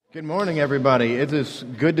Good morning, everybody. It is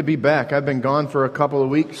good to be back. I've been gone for a couple of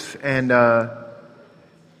weeks, and I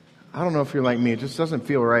don't know if you're like me. It just doesn't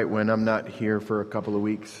feel right when I'm not here for a couple of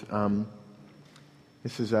weeks.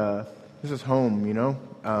 This is home, you know.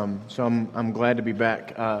 So I'm glad to be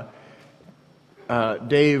back.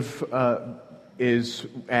 Dave is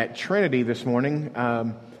at Trinity this morning.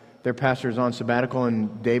 Their pastor is on sabbatical,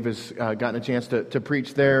 and Dave has gotten a chance to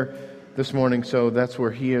preach there this morning. So that's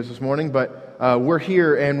where he is this morning, but. We're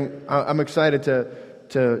here, and I'm excited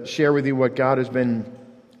to share with you what God has been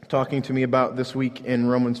talking to me about this week in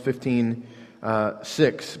Romans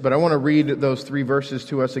 15:6. But I want to read those three verses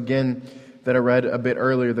to us again that I read a bit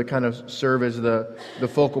earlier that kind of serve as the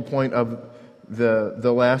focal point of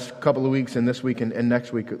the last couple of weeks, and this week and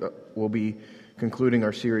next week we'll be concluding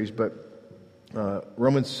our series. But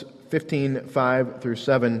Romans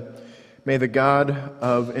 15:5-7, may the God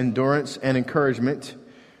of endurance and encouragement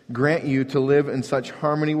grant you to live in such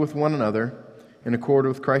harmony with one another in accord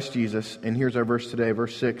with Christ Jesus. And here's our verse today,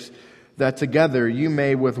 verse 6, that together you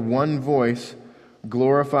may with one voice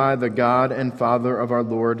glorify the God and Father of our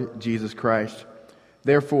Lord Jesus Christ.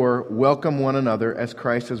 Therefore, welcome one another as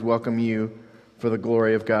Christ has welcomed you for the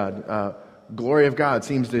glory of God. Glory of God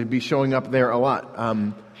seems to be showing up there a lot.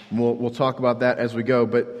 We'll talk about that as we go.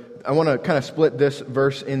 But I want to kind of split this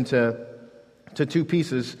verse into two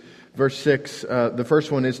pieces. Verse 6, the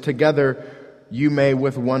first one is, together you may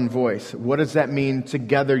with one voice. What does that mean,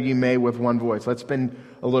 together you may with one voice? Let's spend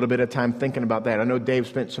a little bit of time thinking about that. I know Dave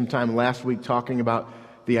spent some time last week talking about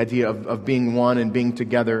the idea of being one and being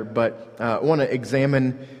together, but I want to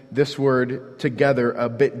examine this word together a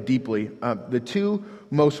bit deeply. The two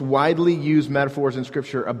most widely used metaphors in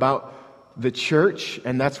Scripture about the church,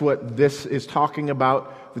 and that's what this is talking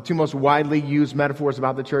about. The two most widely used metaphors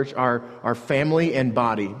about the church are family and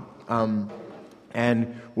body.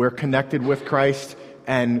 And we're connected with Christ,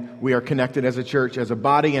 and we are connected as a church, as a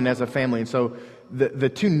body, and as a family. And so the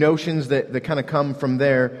two notions that kind of come from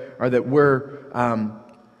there are that we're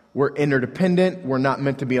interdependent, we're not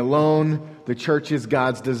meant to be alone. The church is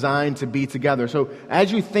God's design to be together. So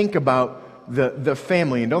as you think about the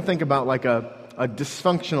family, and don't think about like a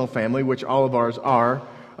dysfunctional family, which all of ours are,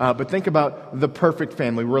 but think about the perfect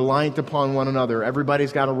family, reliant upon one another.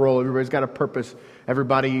 Everybody's got a role. Everybody's got a purpose.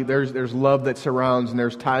 Everybody, there's love that surrounds, and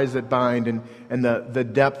there's ties that bind, and the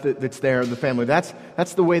depth that's there in the family. That's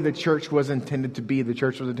the way the church was intended to be. The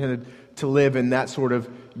church was intended to live in that sort of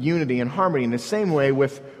unity and harmony. In the same way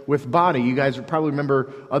with body, you guys probably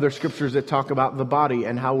remember other scriptures that talk about the body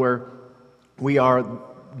and how we are.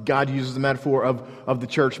 God uses the metaphor of the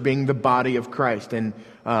church being the body of Christ, and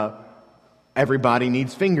everybody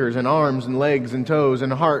needs fingers and arms and legs and toes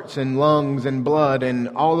and hearts and lungs and blood, and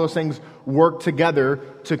all those things work together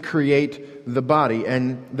to create the body,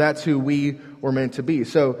 and that's who we were meant to be.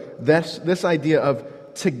 So that's this idea of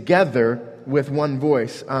together with one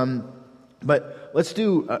voice. But let's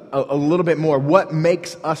do a little bit more. What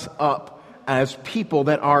makes us up as people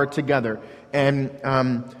that are together? And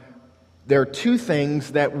there are two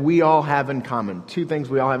things that we all have in common.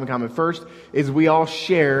 First is we all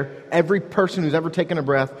share, every person who's ever taken a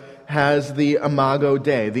breath has the Imago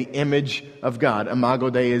Dei, the image of God. Imago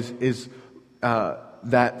Dei is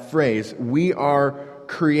that phrase. We are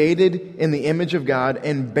created in the image of God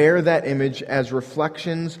and bear that image as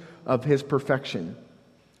reflections of His perfection.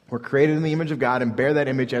 We're created in the image of God and bear that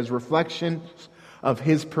image as reflections of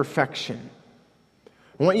His perfection.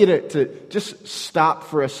 I want you to just stop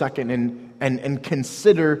for a second and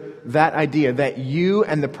consider that idea that you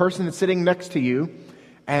and the person that's sitting next to you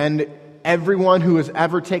and everyone who has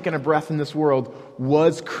ever taken a breath in this world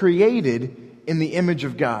was created in the image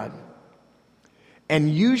of God. And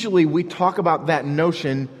usually we talk about that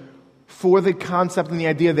notion for the concept and the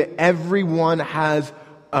idea that everyone has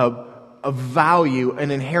a value,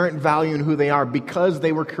 an inherent value in who they are because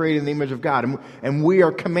they were created in the image of God. And we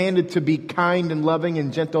are commanded to be kind and loving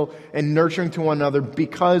and gentle and nurturing to one another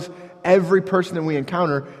because every person that we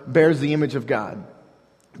encounter bears the image of God.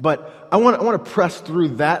 But I want to press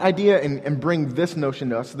through that idea and bring this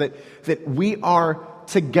notion to us that we are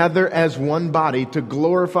together as one body to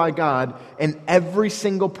glorify God, and every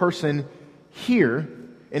single person here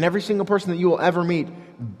and every single person that you will ever meet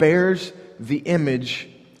bears the image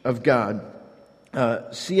of God.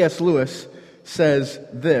 C.S. Lewis says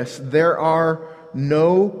this: there are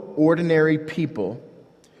no ordinary people.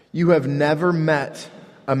 You have never met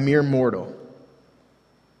a mere mortal.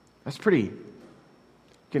 That's pretty. You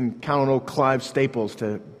can count on old Clive Staples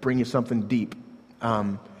to bring you something deep.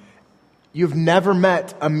 You've never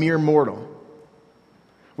met a mere mortal.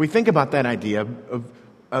 We think about that idea of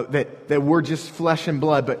that we're just flesh and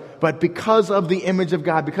blood, but because of the image of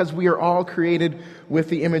God, because we are all created with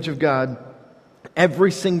the image of God,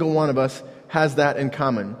 every single one of us has that in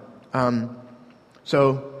common.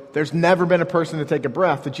 So there's never been a person to take a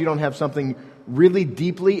breath that you don't have something really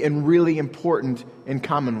deeply and really important in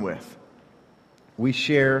common with. We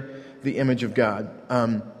share the image of God.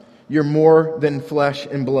 You're more than flesh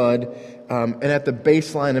and blood, and at the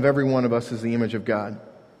baseline of every one of us is the image of God.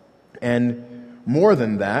 And more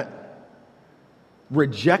than that,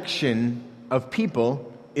 rejection of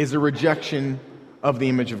people is a rejection of the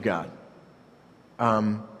image of God.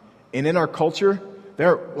 And in our culture,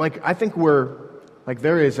 there's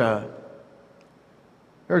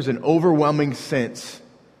an overwhelming sense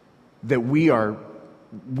that we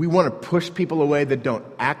want to push people away that don't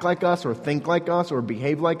act like us or think like us or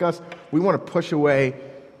behave like us. We want to push away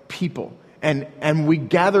people. And we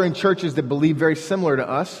gather in churches that believe very similar to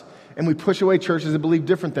us, and we push away churches that believe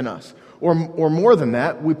different than us. Or more than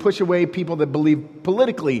that, we push away people that believe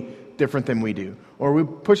politically different than we do. Or we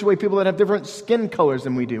push away people that have different skin colors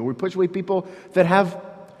than we do. We push away people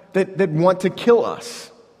that want to kill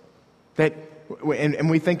us. And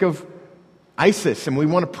we think of ISIS, and we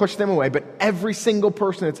want to push them away. But every single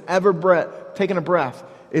person that's ever taken a breath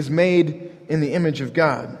is made in the image of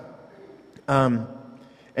God.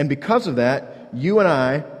 And because of that, you and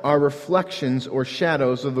I are reflections or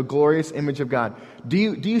shadows of the glorious image of God. Do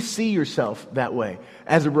you see yourself that way?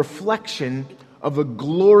 As a reflection of the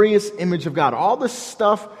glorious image of God. All the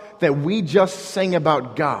stuff that we just sang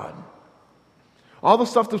about God. All the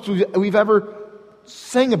stuff that we've ever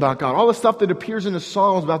sang about God. All the stuff that appears in the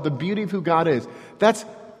Psalms about the beauty of who God is. That's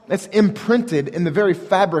imprinted in the very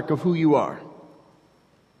fabric of who you are.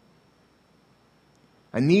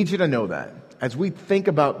 I need you to know that. As we think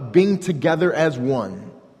about being together as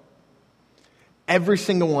one, every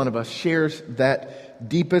single one of us shares that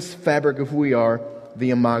deepest fabric of who we are,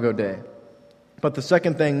 the Imago Dei. But the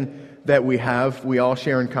second thing that we all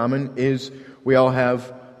share in common, is we all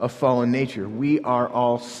have a fallen nature. We are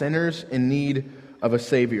all sinners in need of a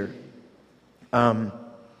Savior.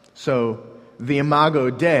 So the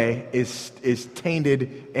Imago Dei is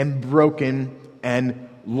tainted and broken and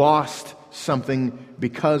lost something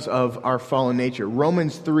because of our fallen nature.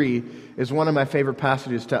 Romans 3 is one of my favorite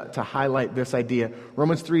passages to highlight this idea.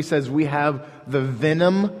 Romans 3 says we have the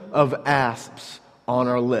venom of asps on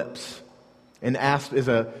our lips. An asp is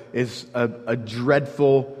a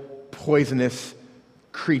dreadful, poisonous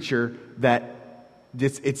creature that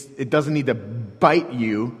it doesn't need to bite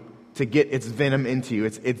you to get its venom into you.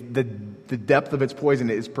 The depth of its poison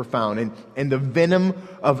is profound. And the venom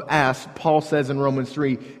of asp, Paul says in Romans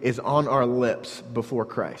 3, is on our lips before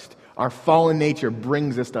Christ. Our fallen nature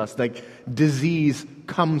brings this to us. Like disease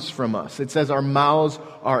comes from us. It says our mouths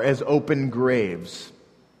are as open graves.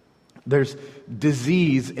 There's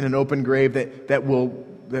disease in an open grave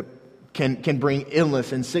that can bring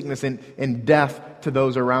illness and sickness and death to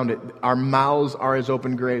those around it. Our mouths are as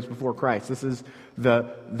open graves before Christ. This is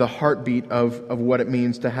the heartbeat of what it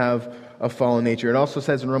means to have a fallen nature. It also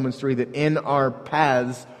says in Romans 3 that in our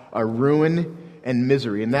paths are ruin and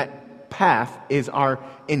misery. And that path is our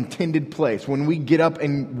intended place. When we get up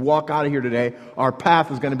and walk out of here today, our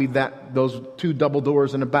path is going to be those two double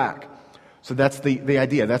doors in the back. So that's the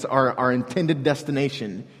idea. That's our intended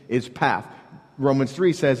destination is path. Romans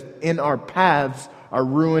 3 says, in our paths are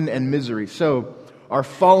ruin and misery. So our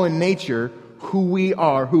fallen nature, who we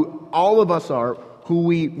are, who all of us are,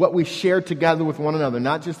 what we share together with one another,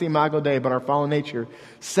 not just the Imago Dei, but our fallen nature,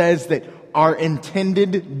 says that our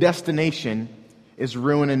intended destination is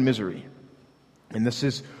ruin and misery. And this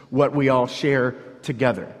is what we all share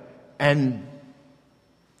together. And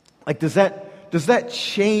does that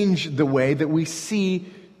change the way that we see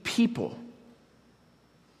people?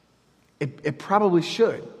 It probably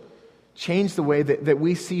should change the way that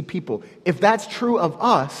we see people. If that's true of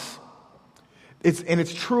us,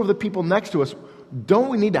 it's true of the people next to us, don't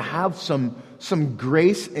we need to have some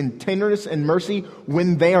grace and tenderness and mercy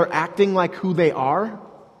when they are acting like who they are?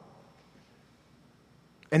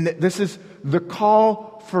 And this is the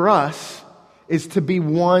call for us, is to be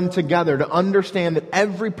one together, to understand that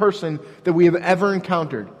every person that we have ever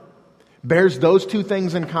encountered bears those two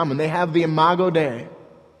things in common. They have the Imago Dei.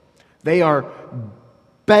 They are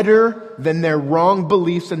better than their wrong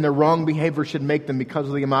beliefs and their wrong behavior should make them because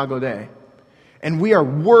of the Imago Dei. And we are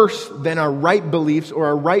worse than our right beliefs or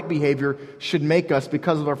our right behavior should make us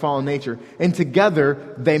because of our fallen nature. And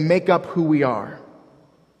together, they make up who we are.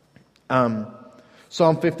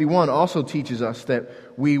 Psalm 51 also teaches us that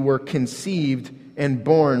we were conceived and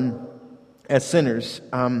born as sinners.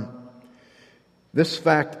 This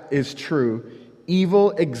fact is true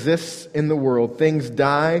Evil exists in the world. Things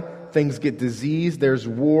die, things get diseased, there's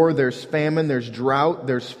war, there's famine, there's drought,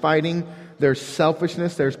 there's fighting, there's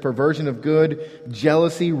selfishness, there's perversion of good,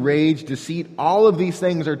 jealousy, rage, deceit. All of these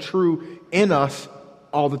things are true in us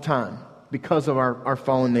all the time because of our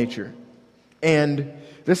fallen nature. And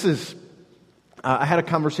this is, I had a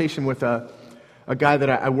conversation with a guy that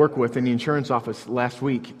I work with in the insurance office last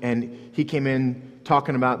week, and he came in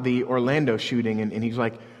talking about the Orlando shooting, and he's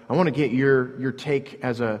like, I want to get your take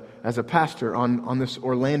as a pastor on this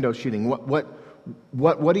Orlando shooting.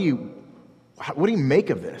 What do you make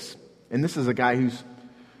of this? And this is a guy who's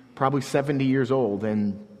probably 70 years old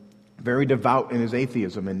and very devout in his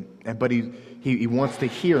atheism, but he wants to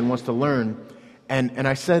hear and wants to learn. And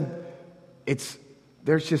I said,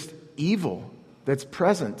 there's just evil that's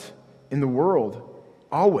present in the world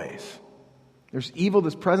always. There's evil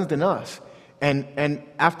that's present in us. And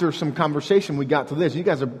after some conversation, we got to this. You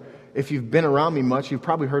guys if you've been around me much, you've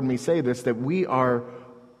probably heard me say this, that we are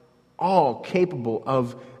all capable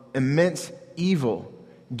of immense evil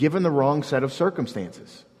given the wrong set of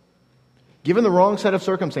circumstances. Given the wrong set of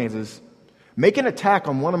circumstances, make an attack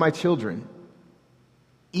on one of my children,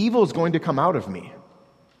 evil is going to come out of me.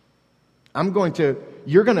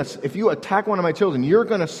 If you attack one of my children, you're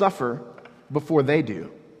going to suffer before they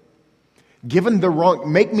do.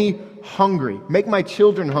 Make me hungry, make my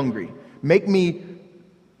children hungry, make me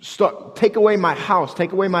take away my house,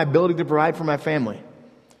 take away my ability to provide for my family.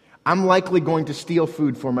 I'm likely going to steal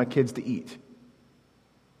food for my kids to eat.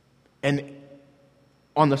 And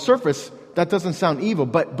on the surface, that doesn't sound evil,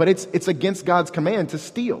 but it's against God's command to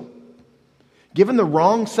steal. Given the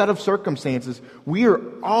wrong set of circumstances, we are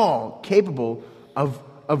all capable of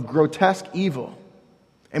grotesque evil.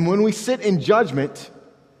 And when we sit in judgment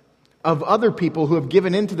of other people who have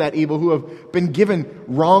given into that evil, who have been given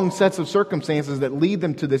wrong sets of circumstances that lead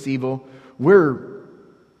them to this evil, we're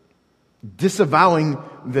disavowing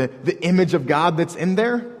the image of God that's in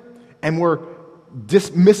there, and we're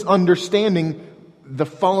misunderstanding the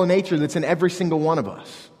fallen nature that's in every single one of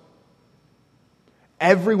us.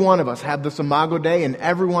 Every one of us have this imago Dei, and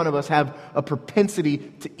every one of us have a propensity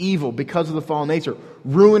to evil because of the fallen nature.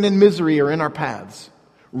 Ruin and misery are in our paths.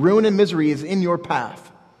 Ruin and misery is in your path.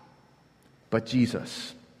 But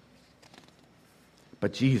Jesus.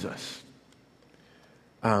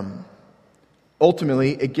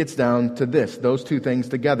 Ultimately, it gets down to this. Those two things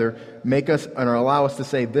together make us and allow us to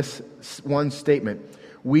say this one statement.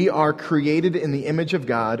 We are created in the image of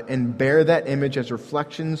God and bear that image as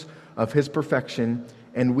reflections of His perfection,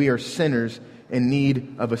 and we are sinners in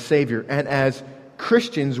need of a Savior. And as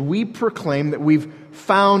Christians, we proclaim that we've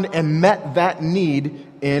found and met that need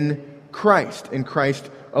in Christ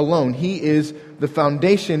alone. He is the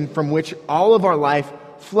foundation from which all of our life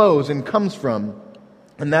flows and comes from.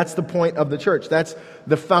 And that's the point of the church. That's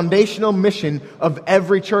the foundational mission of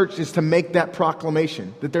every church, is to make that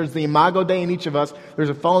proclamation. That there's the imago Dei in each of us, there's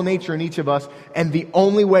a fallen nature in each of us, and the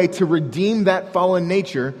only way to redeem that fallen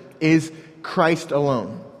nature is Christ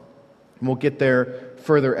alone. And we'll get there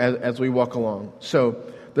further as we walk along. So,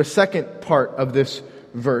 the second part of this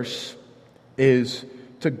verse is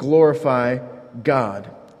to glorify God.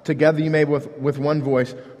 Together you may with one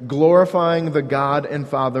voice, glorifying the God and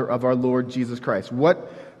Father of our Lord Jesus Christ.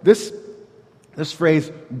 What this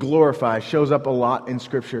phrase glorify shows up a lot in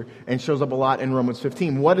Scripture and shows up a lot in Romans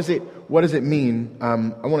 15. What does it mean? I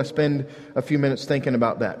want to spend a few minutes thinking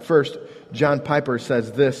about that. First, John Piper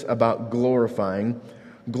says this about glorifying.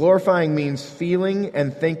 Glorifying means feeling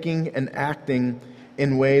and thinking and acting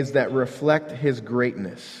in ways that reflect His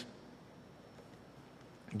greatness.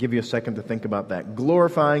 I'll give you a second to think about that.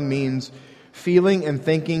 Glorifying means feeling and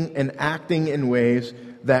thinking and acting in ways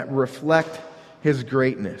that reflect His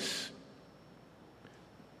greatness.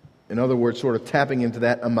 In other words, sort of tapping into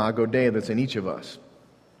that imago Dei that's in each of us.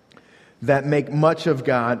 That make much of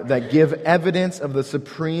God, that give evidence of the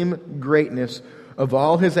supreme greatness of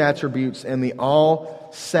all His attributes and the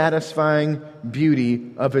all-satisfying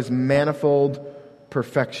beauty of His manifold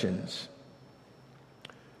perfections.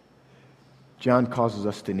 John causes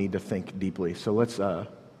us to need to think deeply. So let's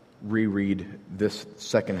reread this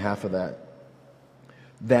second half of that.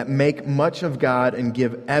 That make much of God and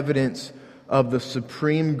give evidence of the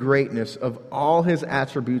supreme greatness of all His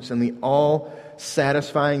attributes and the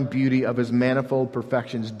all-satisfying beauty of His manifold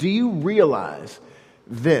perfections. Do you realize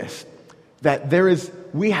this? That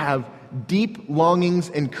we have deep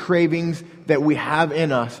longings and cravings that we have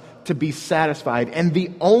in us to be satisfied. And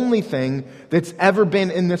the only thing that's ever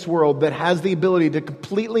been in this world that has the ability to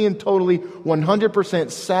completely and totally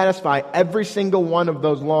 100% satisfy every single one of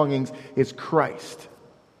those longings is Christ.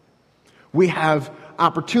 We have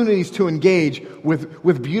opportunities to engage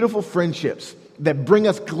with beautiful friendships that bring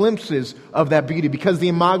us glimpses of that beauty, because the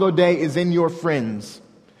Imago Dei is in your friends.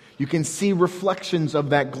 You can see reflections of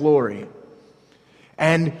that glory.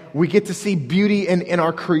 And we get to see beauty in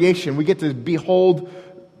our creation. We get to behold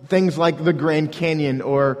things like the Grand Canyon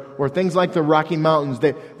or things like the Rocky Mountains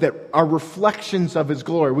that are reflections of His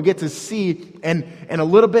glory. We get to see, and a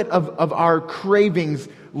little bit of our cravings,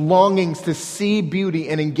 longings to see beauty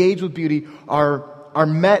and engage with beauty are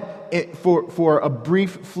met for a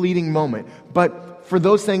brief, fleeting moment. But for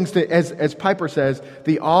those things that, as Piper says,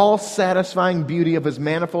 the all-satisfying beauty of His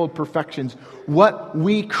manifold perfections, what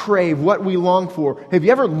we crave, what we long for. Have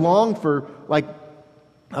you ever longed for, like,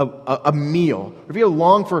 a meal? Have you ever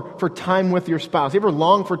longed for time with your spouse? Have you ever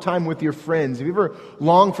longed for time with your friends? Have you ever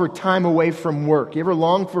longed for time away from work? You ever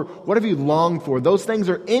longed for, what have you longed for? Those things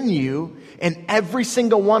are in you, and every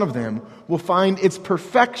single one of them will find its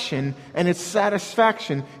perfection and its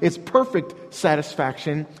satisfaction, its perfect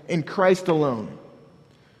satisfaction in Christ alone.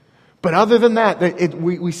 But other than that,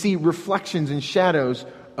 we see reflections and shadows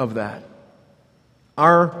of that.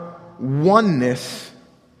 Our oneness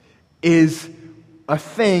is a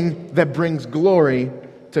thing that brings glory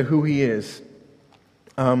to who He is.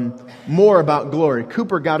 More about glory.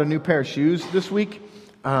 Cooper got a new pair of shoes this week,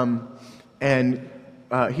 and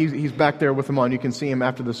he's back there with them on. You can see him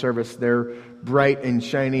after the service. They're bright and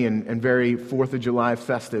shiny and very 4th of July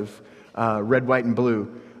festive, red, white, and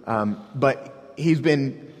blue. But he's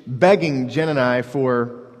been begging Jen and I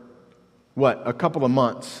for, a couple of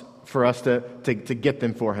months for us to get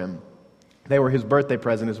them for him. They were his birthday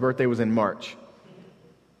present. His birthday was in March.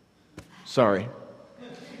 Sorry.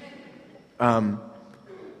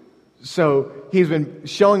 So he's been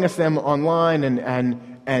showing us them online,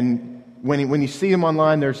 and when you see them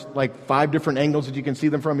online, there's like 5 different angles that you can see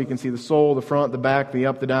them from. You can see the sole, the front, the back, the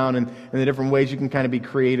up, the down, and the different ways you can kind of be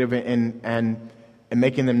creative and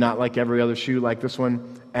making them not like every other shoe like this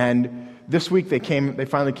one. And this week they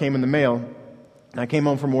finally came in the mail, and I came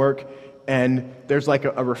home from work, and there's like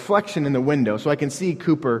a reflection in the window. So I can see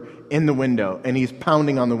Cooper in the window, and he's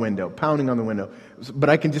pounding on the window. But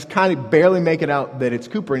I can just kind of barely make it out that it's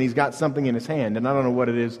Cooper, and he's got something in his hand. And I don't know what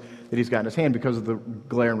it is that he's got in his hand because of the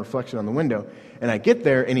glare and reflection on the window. And I get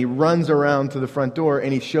there, and he runs around to the front door,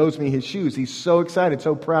 and he shows me his shoes. He's so excited,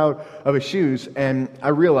 so proud of his shoes. And I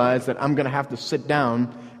realize that I'm going to have to sit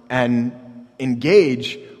down and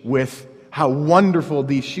engage with how wonderful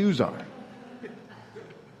these shoes are.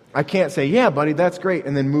 I can't say, yeah, buddy, that's great,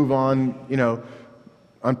 and then move on,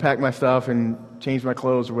 unpack my stuff and change my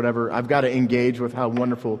clothes or whatever. I've got to engage with how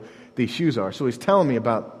wonderful these shoes are. So he's telling me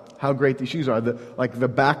about how great these shoes are. The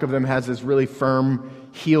back of them has this really firm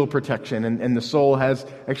heel protection, and the sole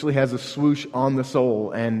actually has a swoosh on the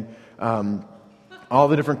sole, and all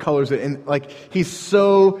the different colors. And he's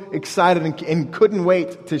so excited and couldn't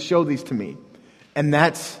wait to show these to me. And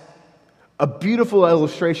that's a beautiful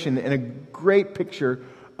illustration and a great picture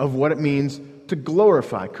of what it means to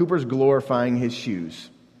glorify. Cooper's glorifying his shoes.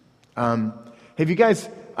 Have you guys,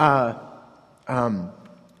 one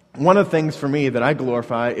of the things for me that I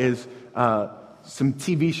glorify is some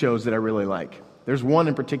TV shows that I really like. There's one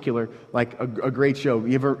in particular, like a great show.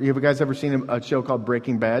 You guys ever seen a show called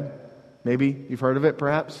Breaking Bad? Maybe you've heard of it,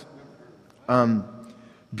 perhaps?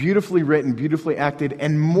 Beautifully written, beautifully acted,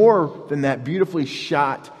 and more than that, beautifully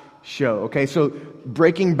shot show. Okay, so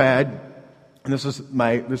Breaking Bad. And this is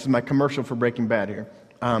my commercial for Breaking Bad here.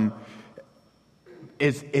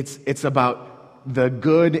 It's about the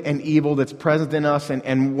good and evil that's present in us,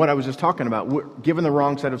 and what I was just talking about. Given the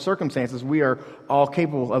wrong set of circumstances, we are all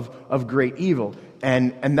capable of great evil,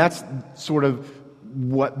 and that's sort of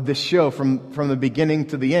what this show from the beginning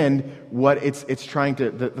to the end, what it's trying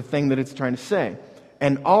to the thing that it's trying to say,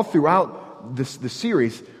 and all throughout the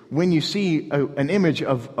series, when you see an image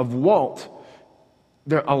of Walt.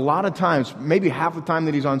 There a lot of times, maybe half the time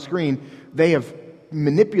that he's on screen, they have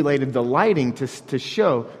manipulated the lighting to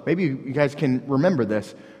show. Maybe you guys can remember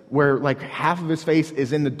this, where like half of his face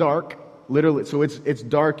is in the dark, literally. So it's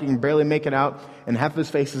dark, you can barely make it out, and half of his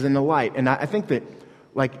face is in the light. And I think that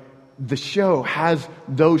like the show has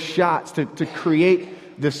those shots to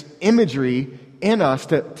create this imagery in us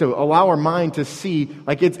to allow our mind to see,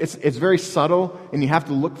 like it's very subtle, and you have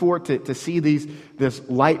to look for it to see this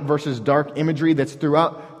light versus dark imagery that's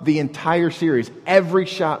throughout the entire series. Every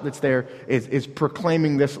shot that's there is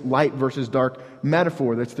proclaiming this light versus dark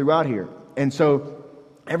metaphor that's throughout here. And so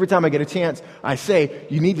every time I get a chance, I say,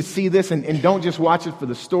 you need to see this, and don't just watch it for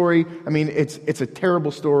the story. I mean, it's a terrible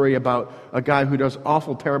story about a guy who does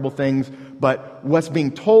awful, terrible things, but what's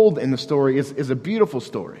being told in the story is a beautiful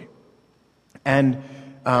story. And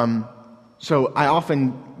So I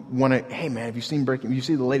often want to, hey man, have you seen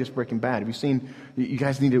the latest Breaking Bad? You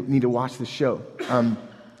guys need to watch this show.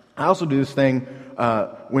 I also do this thing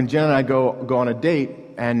when Jen and I go on a date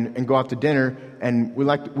and go out to dinner, and we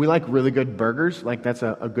like really good burgers. Like that's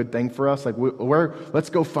a good thing for us. Like let's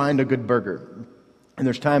go find a good burger. And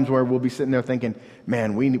there's times where we'll be sitting there thinking,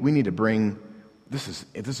 man, we need to bring. This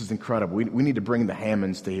is incredible. We need to bring the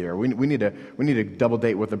Hammonds to here. We need to double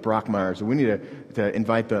date with the Brockmeyers. We need to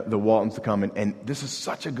invite the Waltons to come. And this is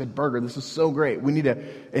such a good burger. This is so great. We need to.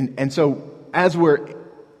 And so as we're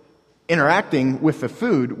interacting with the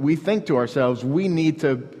food, we think to ourselves, we need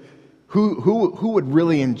to. Who would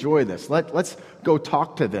really enjoy this? Let's go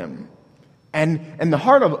talk to them. And the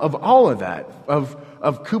heart of all of that,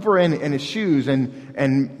 of Cooper and his shoes,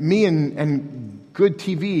 and me and good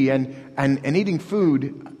TV and eating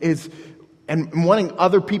food is, and wanting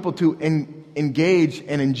other people to engage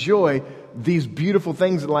and enjoy these beautiful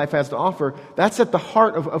things that life has to offer. That's at the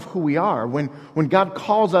heart of who we are. When God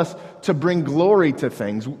calls us to bring glory to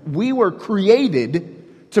things, we were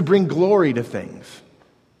created to bring glory to things.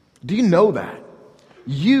 Do you know that?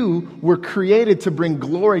 You were created to bring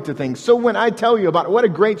glory to things. So when I tell you about what a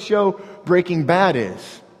great show Breaking Bad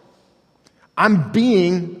is,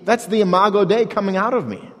 that's the Imago Dei coming out of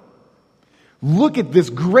me. Look at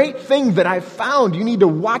this great thing that I found. You need to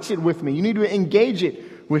watch it with me. You need to engage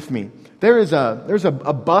it with me. There's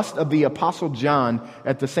a bust of the Apostle John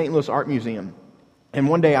at the St. Louis Art Museum. And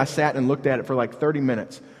one day I sat and looked at it for like 30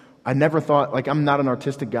 minutes. I never thought, I'm not an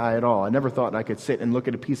artistic guy at all. I never thought I could sit and look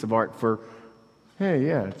at a piece of art for, hey,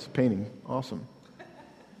 yeah, it's a painting. Awesome.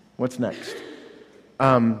 What's next?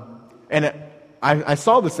 I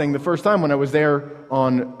saw this thing the first time when I was there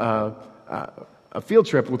on a field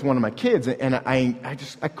trip with one of my kids, and I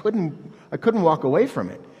couldn't walk away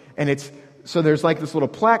from it. And so there's like this little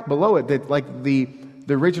plaque below it that like the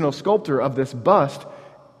original sculptor of this bust,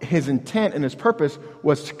 his intent and his purpose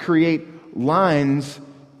was to create lines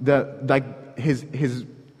that like his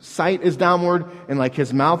sight is downward and like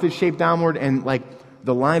his mouth is shaped downward and like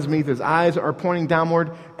the lines beneath his eyes are pointing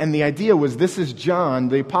downward. And the idea was this is John,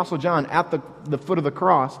 the Apostle John, at the foot of the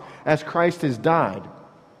cross as Christ has died.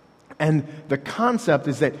 And the concept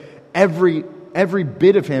is that every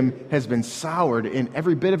bit of him has been soured, and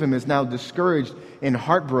every bit of him is now discouraged and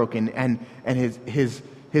heartbroken, and his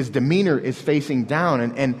demeanor is facing down.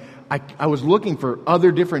 And I was looking for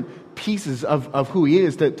other different pieces of who he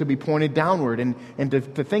is to be pointed downward and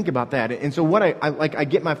to think about that. And so what I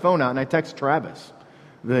get my phone out and I text Travis,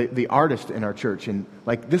 the artist in our church, and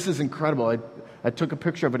like, this is incredible. I took a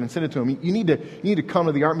picture of it and sent it to him. You need to come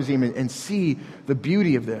to the art museum and see the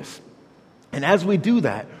beauty of this. And as we do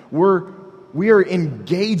that, we are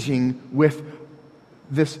engaging with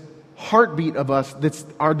this heartbeat of us. That's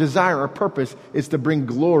our desire, our purpose is to bring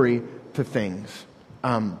glory to things.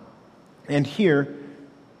 And here,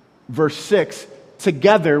 verse 6,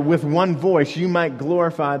 together with one voice, you might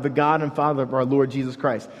glorify the God and Father of our Lord Jesus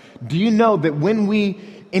Christ. Do you know that when we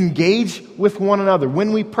engage with one another,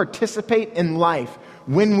 when we participate in life,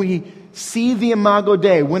 when we see the Imago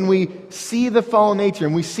Dei, when we see the fallen nature,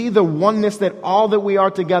 and we see the oneness that all that we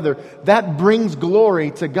are together, that brings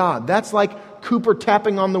glory to God. That's like Cooper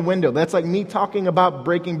tapping on the window. That's like me talking about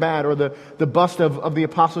Breaking Bad or the bust of the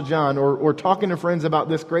Apostle John or talking to friends about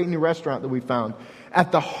this great new restaurant that we found.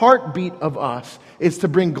 At the heartbeat of us is to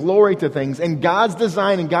bring glory to things. And God's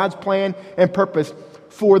design and God's plan and purpose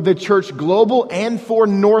for the church global and for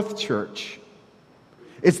North Church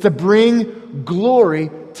is to bring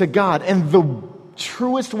glory to God. And the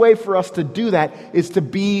truest way for us to do that is to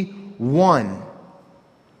be one.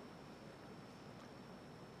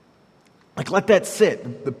 Like, let that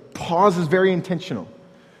sit. The pause is very intentional.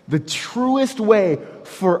 The truest way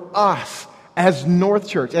for us as North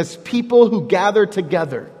Church, as people who gather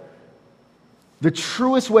together, the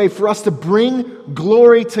truest way for us to bring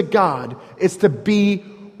glory to God is to be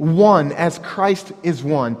one as Christ is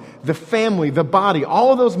one. The family, the body,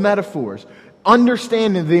 all of those metaphors,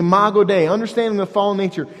 understanding the Imago Dei, understanding the fallen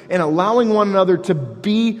nature, and allowing one another to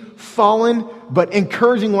be fallen, but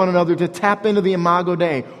encouraging one another to tap into the Imago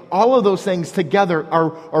Dei. All of those things together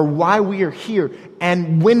are why we are here.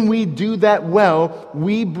 And when we do that well,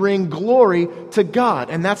 we bring glory to God.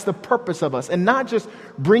 And that's the purpose of us. And not just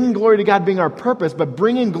bringing glory to God being our purpose, but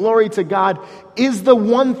bringing glory to God is the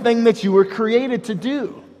one thing that you were created to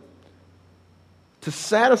do. To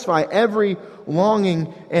satisfy every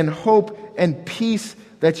longing and hope and peace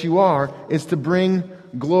that you are is to bring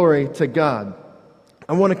glory to God.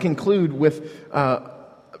 I want to conclude with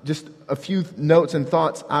just a few notes and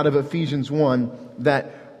thoughts out of Ephesians 1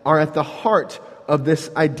 that are at the heart of this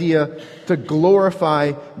idea to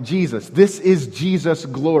glorify Jesus. This is Jesus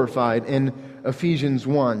glorified in Ephesians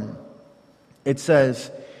 1. It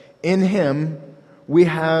says, "In him we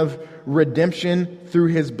have redemption through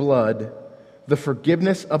his blood, the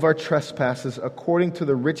forgiveness of our trespasses according to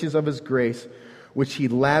the riches of his grace, which he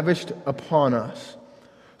lavished upon us,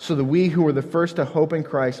 so that we who were the first to hope in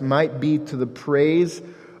Christ might be to the praise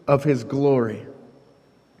of his glory."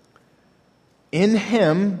 In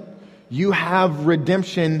him you have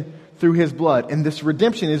redemption through his blood. And this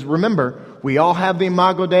redemption is, remember, we all have the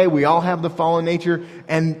Imago Dei, we all have the fallen nature,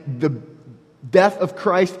 and the death of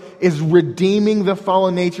Christ is redeeming the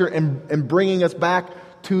fallen nature and bringing us back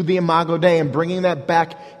to the Imago Dei and bringing that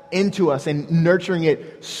back into us and nurturing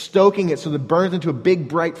it, stoking it so that it burns into a big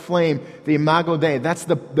bright flame, the Imago Dei. That's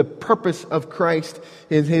the purpose of Christ,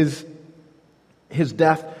 his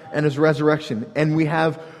death and his resurrection. And we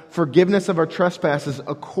have forgiveness of our trespasses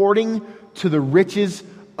according to the riches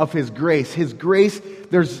of his grace. His grace,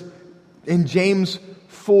 there's in James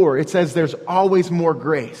 4, it says there's always more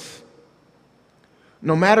grace.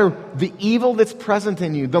 No matter the evil that's present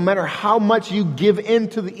in you, no matter how much you give in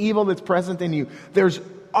to the evil that's present in you, there's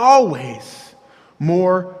always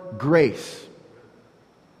more grace.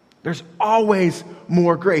 There's always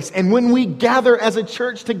more grace. And when we gather as a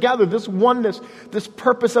church together, this oneness, this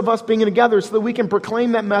purpose of us being together so that we can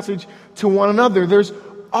proclaim that message to one another, there's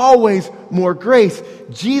always more grace.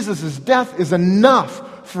 Jesus' death is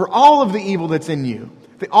enough for all of the evil that's in you,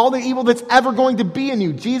 all the evil that's ever going to be in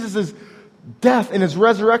you. Jesus' death and his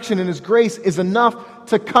resurrection and his grace is enough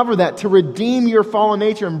to cover that, to redeem your fallen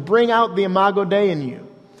nature and bring out the Imago Dei in you.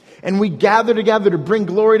 And we gather together to bring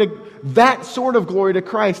glory to that sort of glory to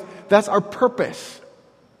Christ. That's our purpose.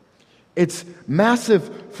 It's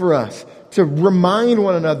massive for us to remind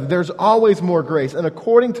one another there's always more grace. And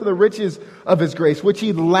according to the riches of his grace, which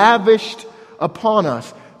he lavished upon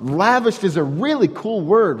us. Lavished is a really cool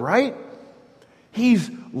word, right?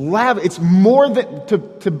 It's more than,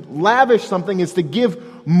 to lavish something is to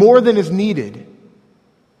give more than is needed.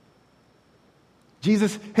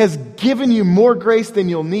 Jesus has given you more grace than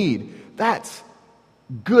you'll need. That's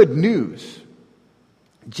good news.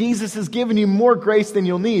 Jesus has given you more grace than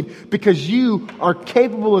you'll need because you are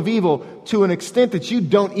capable of evil to an extent that you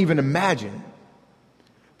don't even imagine.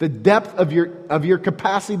 The depth of your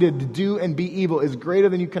capacity to do and be evil is greater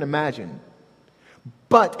than you can imagine.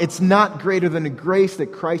 But it's not greater than the grace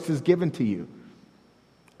that Christ has given to you.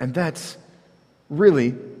 And that's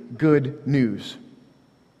really good news.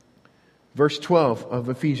 Verse 12 of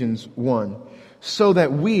Ephesians 1. So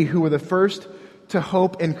that we who were the first to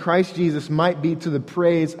hope in Christ Jesus might be to the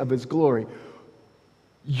praise of his glory.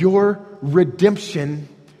 Your redemption,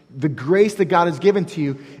 the grace that God has given to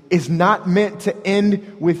you, is not meant to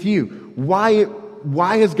end with you.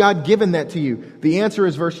 Why has God given that to you? The answer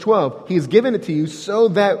is verse 12. He has given it to you so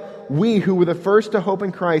that we who were the first to hope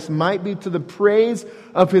in Christ might be to the praise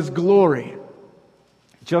of his glory.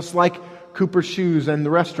 Just like Cooper's Shoes and the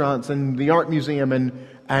restaurants and the art museum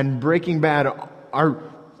and Breaking Bad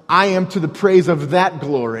I am to the praise of that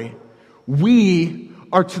glory. We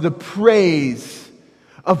are to the praise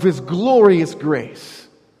of his glorious grace.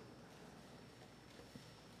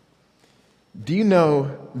 Do you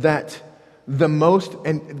know that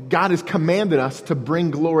and God has commanded us to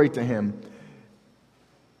bring glory to him.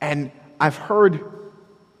 And I've heard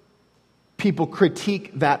people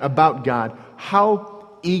critique that about God. How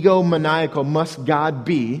egomaniacal must God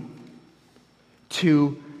be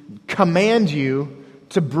to command you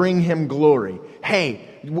to bring him glory? Hey,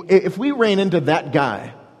 if we ran into that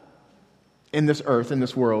guy in this earth, in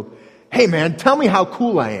this world, hey man, tell me how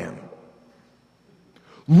cool I am.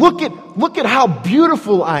 Look at how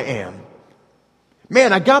beautiful I am.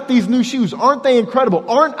 Man, I got these new shoes. Aren't they incredible?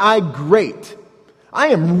 Aren't I great? I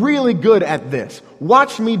am really good at this.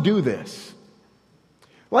 Watch me do this.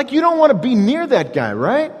 Like, you don't want to be near that guy,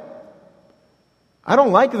 right? I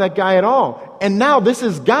don't like that guy at all. And now this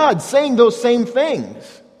is God saying those same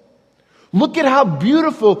things. Look at how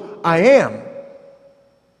beautiful I am.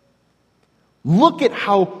 Look at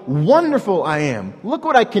how wonderful I am. Look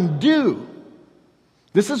what I can do.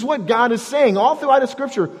 This is what God is saying all throughout the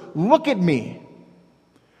scripture. Look at me.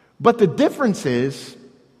 But the difference is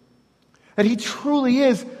that he truly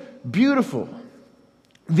is beautiful.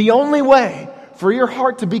 The only way for your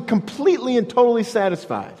heart to be completely and totally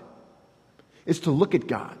satisfied is to look at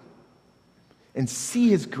God and see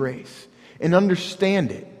his grace and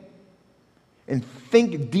understand it and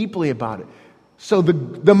think deeply about it. So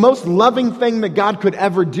the most loving thing that God could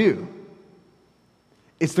ever do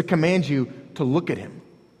is to command you to look at him.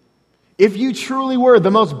 If you truly were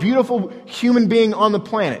the most beautiful human being on the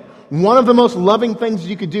planet, one of the most loving things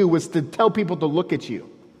you could do was to tell people to look at you.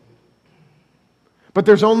 But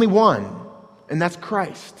there's only one, and that's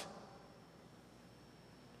Christ.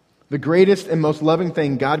 The greatest and most loving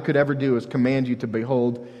thing God could ever do is command you to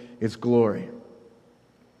behold His glory.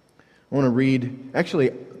 I want to read,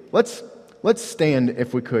 actually, let's stand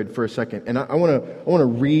if we could for a second. And I want to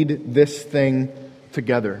read this thing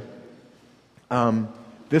together.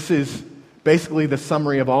 This is basically the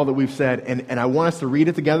summary of all that we've said. And I want us to read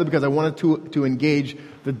it together because I wanted to engage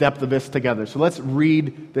the depth of this together. So let's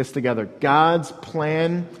read this together. God's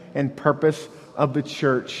plan and purpose of the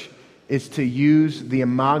church is to use the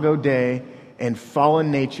Imago Dei and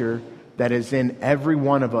fallen nature that is in every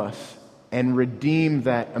one of us and redeem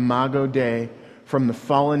that Imago Dei from the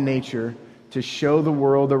fallen nature to show the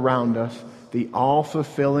world around us the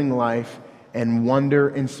all-fulfilling life and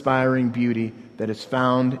wonder-inspiring beauty that is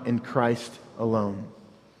found in Christ alone.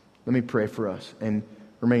 Let me pray for us and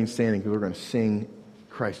remain standing because we're going to sing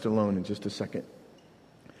Christ alone in just a second.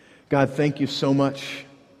 God, thank you so much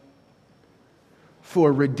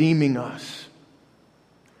for redeeming us.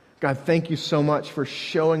 God, thank you so much for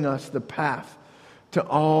showing us the path to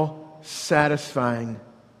all satisfying,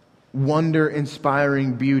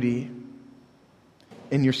 wonder-inspiring beauty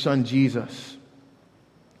in your Son Jesus.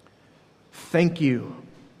 Thank you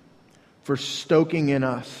for stoking in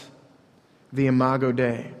us the Imago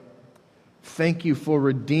Dei. Thank you for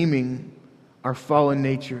redeeming our fallen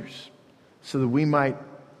natures so that we might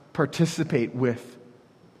participate with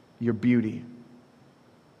your beauty.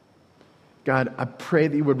 God, I pray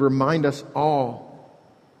that you would remind us all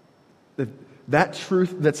that that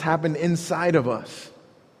truth that's happened inside of us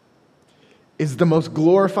is the most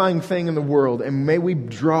glorifying thing in the world. And may we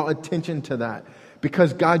draw attention to that.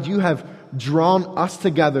 Because, God, you have drawn us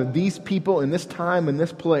together, these people in this time and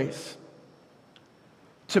this place,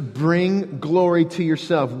 to bring glory to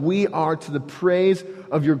yourself. We are to the praise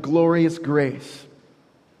of your glorious grace.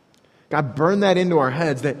 God, burn that into our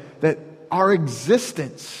heads, that our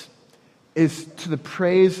existence is to the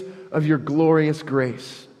praise of your glorious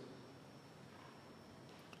grace.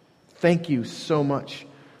 Thank you so much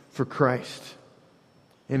for Christ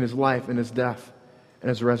in His life and His death and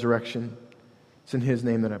His resurrection. It's in His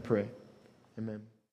name that I pray. Amen.